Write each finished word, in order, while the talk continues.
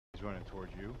He's running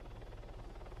towards you.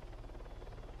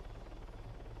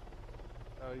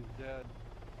 Oh, he's dead.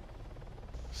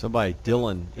 Somebody,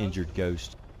 Dylan, injured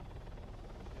Ghost.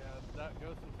 Yeah, that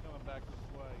ghost was coming back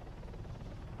this way.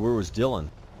 Where was Dylan?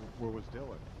 Where was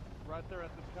Dylan? Right there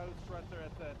at the coast, right there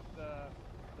at that,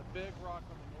 the big rock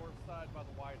on the north side by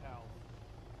the White House.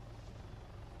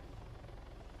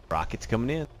 Rockets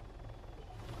coming in.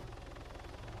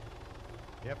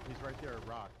 Yep, he's right there,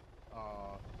 rock.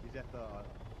 He's at the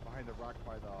behind the rock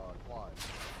by the quad.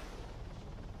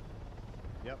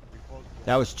 Yep, we closed.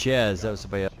 That was Chaz. That was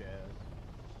somebody else. Chaz.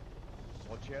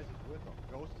 Well, Chaz is with him.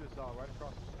 Ghost is right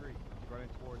across the street. He's running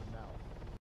toward him now.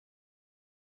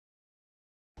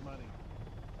 Money.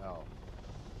 Oh.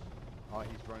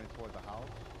 He's running toward the house.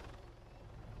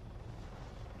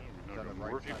 No, He's on the more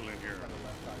right people side, in here. he's on the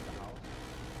left side of the house.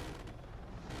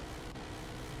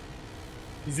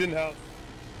 He's in the house.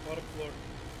 Bottom floor.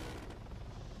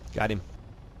 Got him.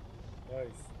 Nice.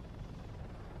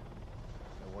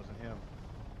 That wasn't him.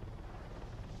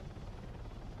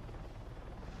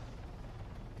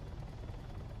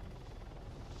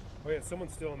 Oh yeah,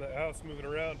 someone's still in that house moving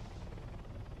around.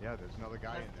 Yeah, there's another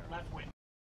guy in there. Left wing.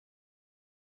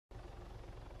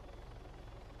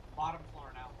 Bottom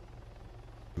floor now.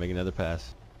 Make another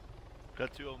pass.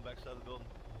 Got two of them backside of the building.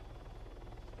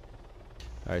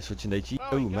 All right, switching to HE. Oh,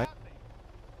 Oh, he man. got me.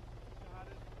 Got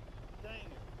it. Dang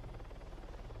it.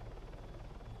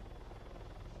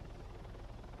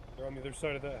 They're on the other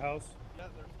side of that house. Yeah,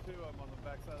 there's two of them on the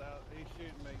backside of the house. He's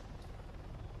shooting me.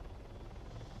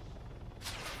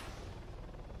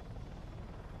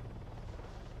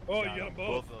 Oh, Got you got him. them both.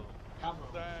 Both of them. Cover him.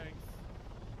 Thanks.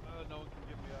 No one can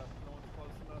get me up. No one's close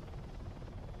enough.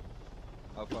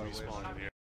 I'll find a way. Respawn in here.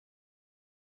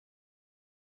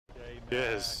 Okay,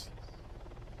 Yes.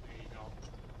 There you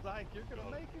go. Like, you're gonna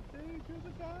make it, dude. You're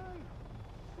the guy.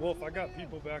 Wolf, I got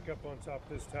people back up on top of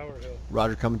this tower hill.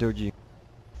 Roger, coming towards you.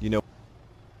 You know.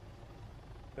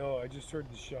 No, I just heard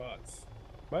the shots.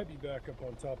 Might be back up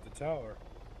on top of the tower.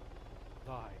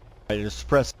 Die. All right, just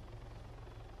suppress.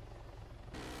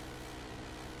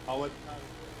 Oh, what time is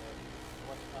it?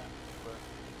 What time?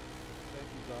 Thank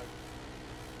you, Doug.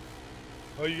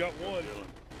 Oh, you got one. Dylan.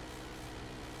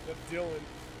 That's Dylan.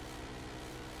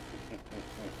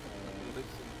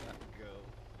 Listen,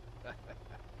 go.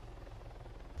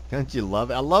 Don't you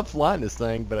love it? I love flying this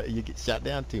thing, but you get shot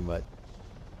down too much.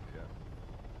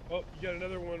 Oh, you got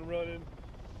another one running.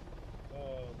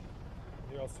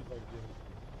 Here, I'll see if I can get him.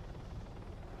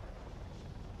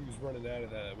 He was running out of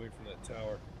that, away from that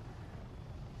tower.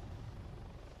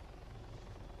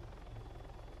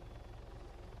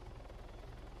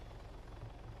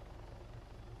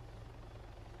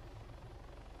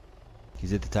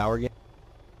 He's at the tower again.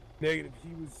 Negative. He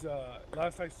was,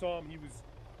 last I saw him, he was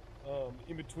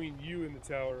in between you and the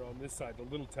tower on this side, the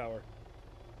little tower.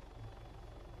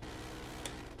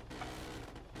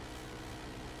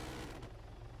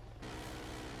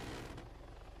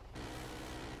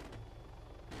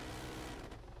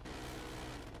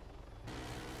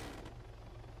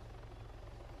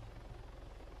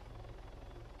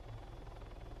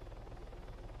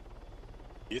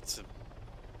 It's him.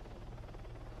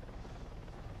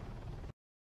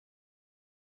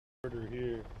 Order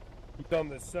here. He's on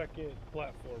the second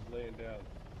platform laying down.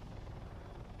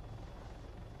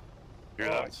 You're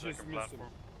Oh, not I the second just missed him. platform.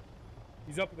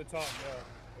 He's up at the top now.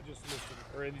 I just missed him.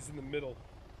 Or he's in the middle.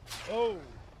 Oh!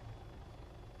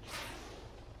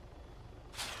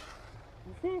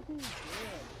 Woohoo! Damn.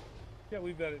 Can't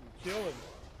believe that didn't kill him.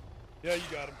 Yeah, you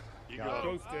got him. You Got got him.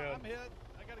 him. Goes down. I'm hit.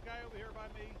 I got a guy over here by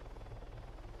me.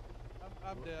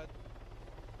 I'm dead.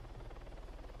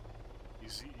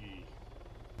 Easy E.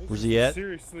 This Where's is he at?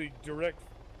 Seriously, direct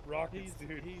rockets,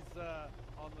 dude. He's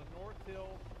on the north hill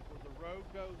where the road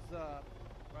goes up.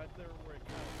 Right there where it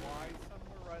kind of lies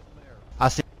somewhere right in there. I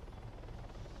see.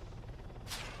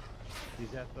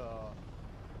 He's at the.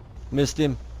 Missed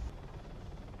him.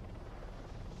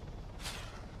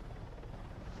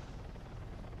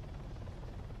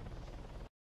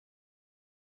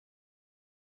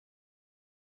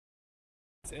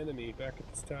 This enemy back at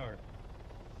this tower.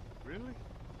 Really?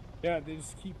 Yeah, they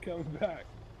just keep coming back.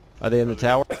 Are they in the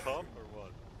tower? Pump or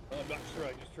what? I'm not sure.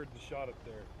 I just heard the shot up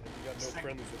there, and we got no Second-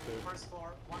 friendlies up there. First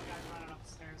floor. One guy's running up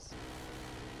the stairs.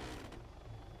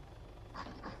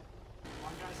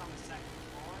 One guy's on the second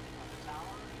floor of the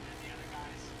tower, and the other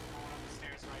guy's going up the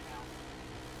stairs right now.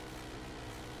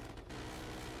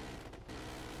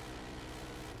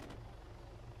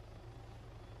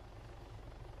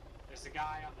 There's a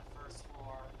guy on the first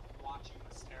floor watching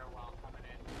the stairwell coming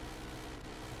in.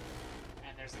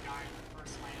 And there's a guy on the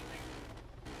first landing.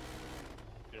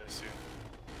 Yeah, I see him.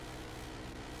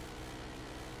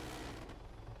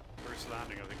 First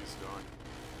landing, I think it's done.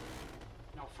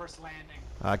 No, first landing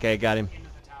Okay, got him. into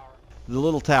the tower. The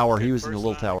little tower. Okay, He was in the first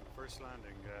little landing, tower. First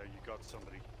landing, you got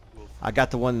somebody. Wolf. I got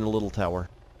the one in the little tower.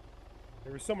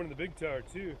 There was someone in the big tower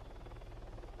too.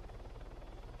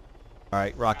 All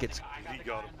right, rockets. I got He the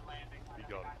got guy him. in the landing. I He got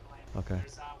got the guy him. in the landing. Okay.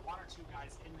 There's one or two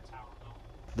guys in the tower though.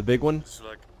 The big one. It's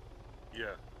like,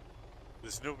 yeah.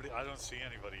 There's nobody. I don't see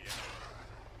anybody in.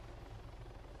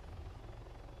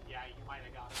 Yeah, you might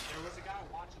have got him. There was a guy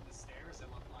watching the stairs. It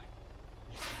looked like.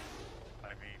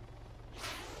 I mean,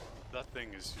 that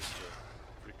thing is just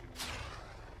a freaking.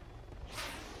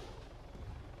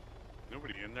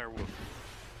 Nobody in there. Wolf.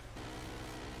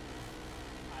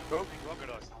 I Oh, don't think rocket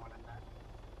there's on. no one in there.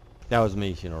 That was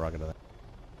me, you know, rocket.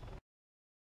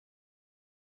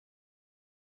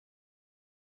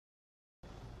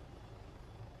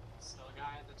 Still a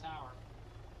guy at the tower.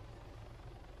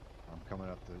 I'm coming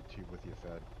up to you with you,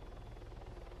 Fed.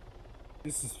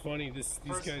 This is funny. These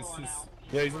First guys floor just. now.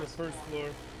 Yeah, he's on the First first floor.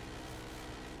 floor.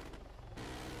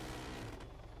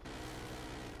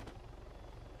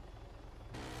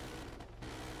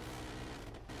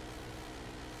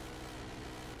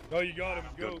 Oh, you got him.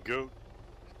 Go. Good goat.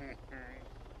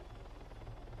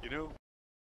 You know,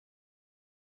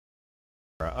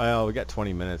 Oh, we got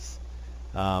 20 minutes.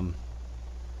 Got a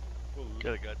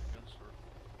guy at the gun store.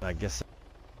 I guess.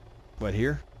 What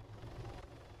here?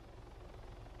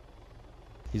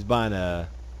 He's buying a.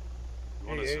 you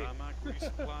want Hey, a hey. Zamac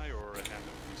resupply or a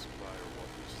Hammond resupply or what?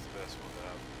 Which is the best one to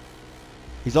have?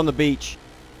 He's on the beach,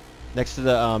 next to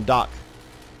the dock.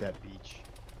 That beach.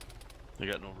 They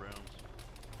got no rounds.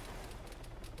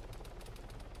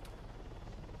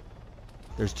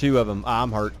 There's two of them.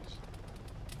 I'm hurt.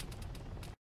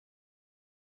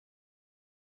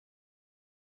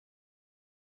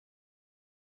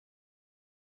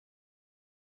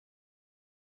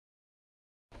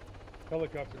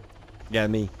 Helicopter. Yeah,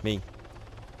 me.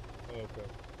 Oh, okay.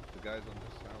 The guy's on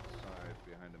the south side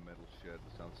behind the metal shed,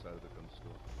 the south side of the gun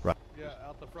store. Yeah,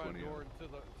 out the front 20 door and to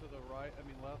the right. I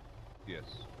mean left. Yes.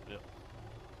 Yep.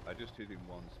 I just hit him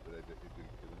once, but it didn't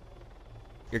kill him.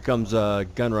 Here comes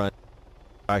gun run.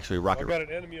 Actually, rocket. I've got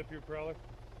an enemy up here, Prowler.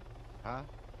 Huh?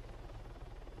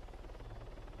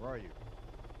 Where are you?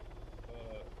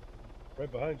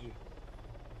 Right behind you.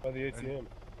 By the ATM.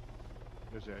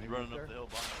 Is there He's anyone running there? up the hill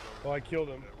behind the Oh, I killed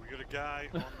him. We got a guy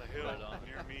on the hill Right on.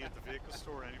 near me at the vehicle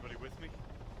store. Anybody with me?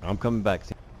 I'm coming back.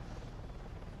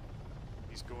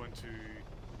 He's going to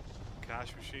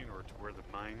cash machine or to where the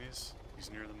mine is. He's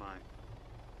near the mine.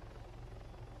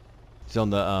 He's on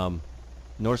the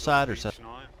north He's on side the or south. beach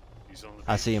now. He's on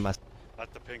the I see beach him.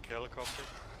 At the pink helicopter.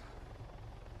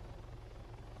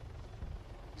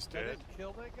 He's That dead. didn't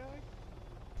kill that guy.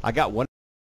 I got one.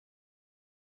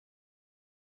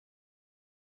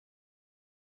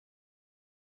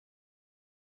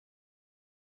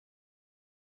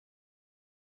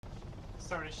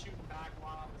 Started shooting back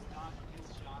while I was dodging his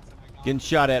shots and I got Getting him.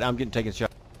 shot at. I'm getting taken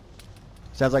shot.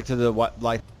 Sounds like to the what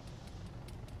light.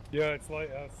 Yeah, it's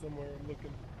lighthouse somewhere. I'm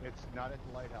looking. It's not at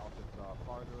the lighthouse. It's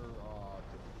farther to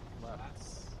the left.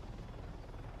 That's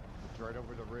It's right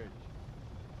over the ridge.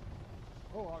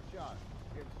 Oh, I'm shot.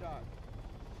 Getting shot.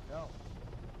 No.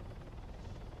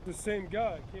 The same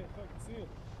guy. I can't fucking see him.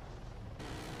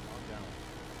 I'm down.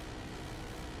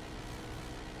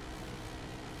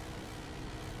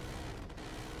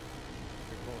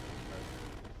 Get closer, guys.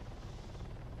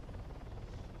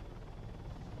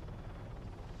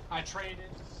 I traded.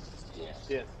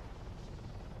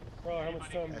 Prowler, how much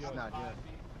time you That's got? not him.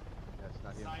 That's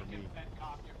not him for me.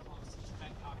 Fedcop, you're closest.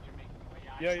 Fedcop, you're making your way.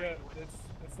 Yeah, traded yeah. with him.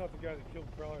 That's not the guy that killed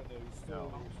Prowler though. He's still No.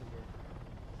 over here somewhere.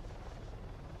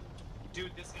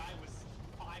 Dude, this guy was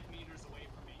 5 meters away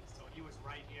from me, so he was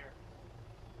right here.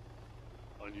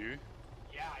 On you?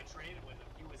 Yeah, I traded with him.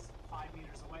 He was 5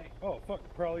 meters away. Oh fuck,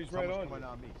 Prowler's right on Someone's coming you.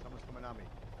 on me. Someone's coming on me.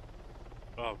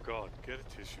 Oh God, get a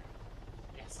tissue.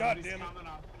 Yeah, God somebody's damn it. coming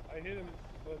up. I hit him.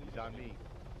 But He's on me.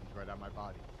 He's right on my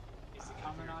body. Is he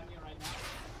coming on you right now?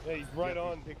 Yeah, he's right Yep,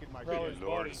 on he's picking my Prowler's shit.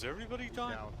 Lord, body. is everybody He's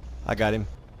done? down. I got him.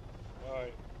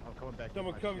 Alright. I'm coming back. to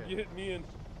Someone my come shit. get me and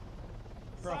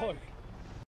Prowler.